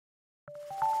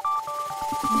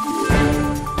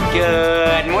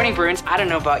Good morning, Bruins. I don't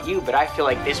know about you, but I feel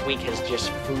like this week has just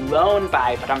flown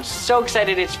by, but I'm so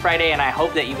excited it's Friday, and I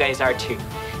hope that you guys are too.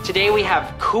 Today we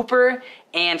have Cooper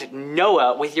and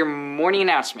Noah with your morning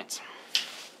announcements.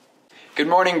 Good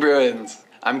morning, Bruins.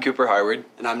 I'm Cooper Harwood.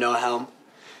 And I'm Noah Helm.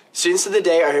 Students of the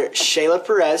day are Shayla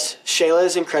Perez. Shayla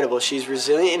is incredible. She's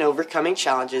resilient in overcoming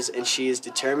challenges, and she is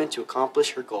determined to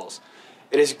accomplish her goals.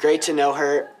 It is great to know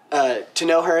her.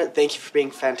 Thank you for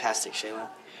being fantastic, Shayla.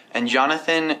 And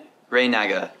Jonathan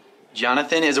Reynaga.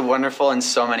 Jonathan is wonderful in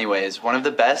so many ways. One of the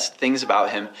best things about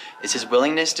him is his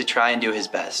willingness to try and do his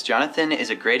best. Jonathan is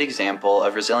a great example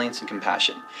of resilience and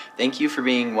compassion. Thank you for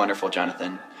being wonderful,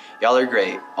 Jonathan. Y'all are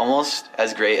great, almost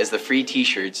as great as the free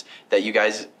t-shirts that you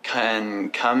guys can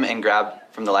come and grab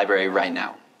from the library right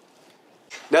now.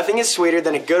 Nothing is sweeter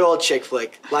than a good old chick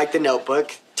flick, like The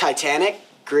Notebook, Titanic,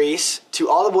 Grease, To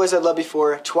All the Boys I've Loved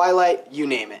Before, Twilight, you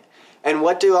name it. And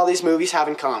what do all these movies have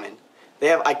in common? They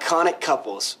have iconic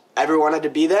couples. Ever wanted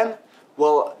to be them?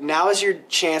 Well, now is your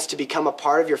chance to become a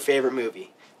part of your favorite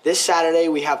movie. This Saturday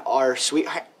we have our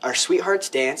Sweethearts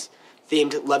Dance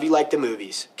themed Love You Like the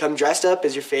Movies. Come dressed up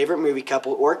as your favorite movie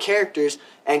couple or characters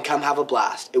and come have a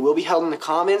blast. It will be held in the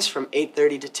Commons from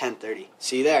 8:30 to 10:30.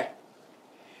 See you there.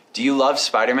 Do you love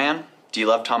Spider-Man? Do you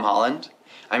love Tom Holland?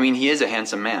 I mean, he is a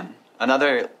handsome man.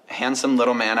 Another handsome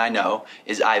little man I know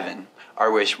is Ivan,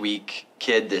 our Wish Week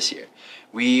kid this year.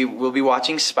 We will be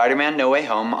watching Spider-Man No Way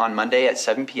Home on Monday at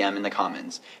 7 p.m. in the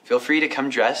Commons. Feel free to come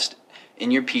dressed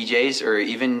in your PJs or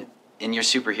even in your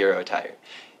superhero attire.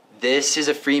 This is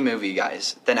a free movie,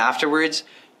 guys. Then afterwards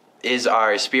is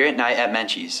our Spirit Night at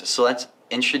Menchie's. So let's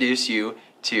introduce you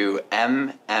to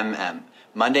MMM,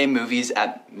 Monday Movies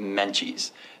at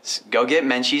Menchie's. Go get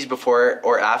Menchie's before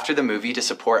or after the movie to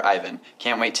support Ivan.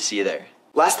 Can't wait to see you there.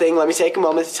 Last thing, let me take a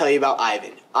moment to tell you about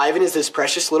Ivan. Ivan is this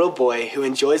precious little boy who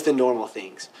enjoys the normal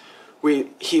things.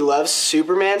 He loves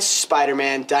Superman,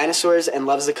 Spider-Man, dinosaurs, and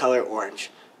loves the color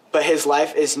orange. But his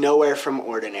life is nowhere from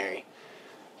ordinary.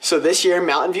 So this year,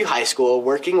 Mountain View High School,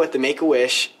 working with the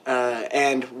Make-A-Wish,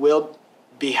 and will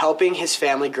be helping his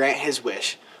family grant his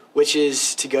wish, which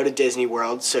is to go to Disney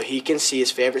World so he can see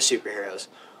his favorite superheroes.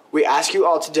 We ask you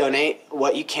all to donate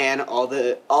what you can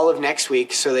all of next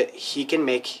week so that he can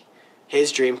make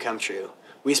his dream come true.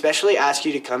 We especially ask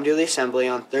you to come to the assembly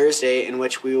on Thursday, in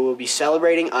which we will be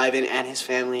celebrating Ivan and his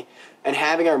family and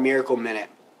having our Miracle Minute.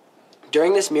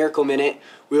 During this Miracle Minute,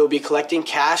 we will be collecting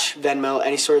cash, Venmo,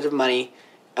 any sort of money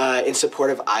in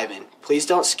support of Ivan. Please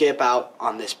don't skip out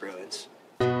on this, Bruins.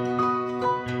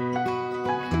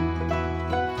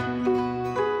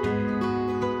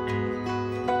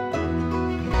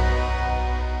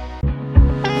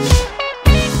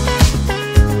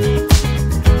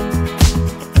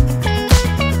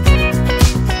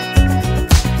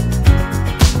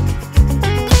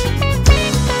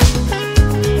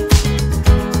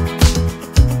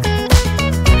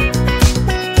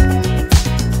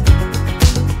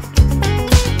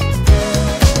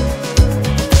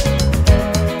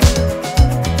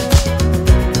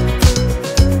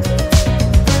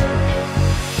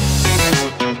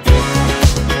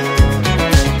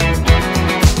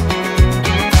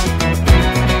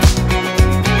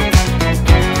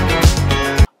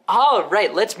 All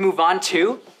right, let's move on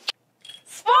to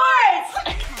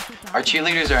sports! Our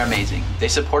cheerleaders are amazing. They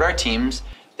support our teams,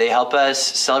 they help us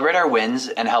celebrate our wins,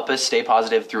 and help us stay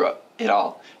positive through it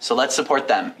all. So let's support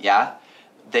them, yeah?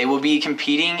 They will be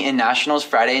competing in Nationals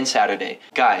Friday and Saturday.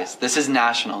 Guys, this is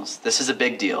Nationals. This is a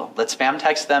big deal. Let's spam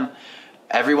text them,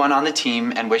 everyone on the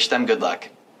team, and wish them good luck.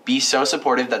 Be so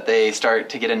supportive that they start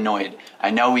to get annoyed. I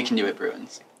know we can do it,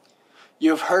 Bruins. You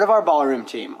have heard of our ballroom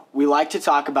team. We like to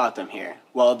talk about them here.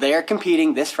 Well, they are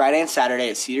competing this Friday and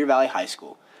Saturday at Cedar Valley High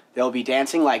School. They will be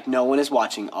dancing like no one is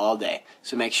watching all day,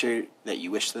 so make sure that you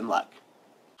wish them luck.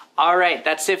 All right,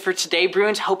 that's it for today,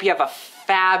 Bruins. Hope you have a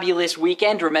fabulous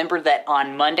weekend. Remember that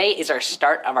on Monday is our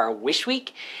start of our Wish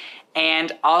Week.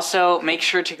 And also make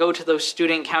sure to go to those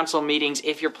student council meetings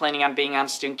if you're planning on being on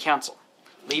student council.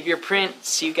 Leave your print.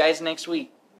 See you guys next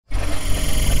week.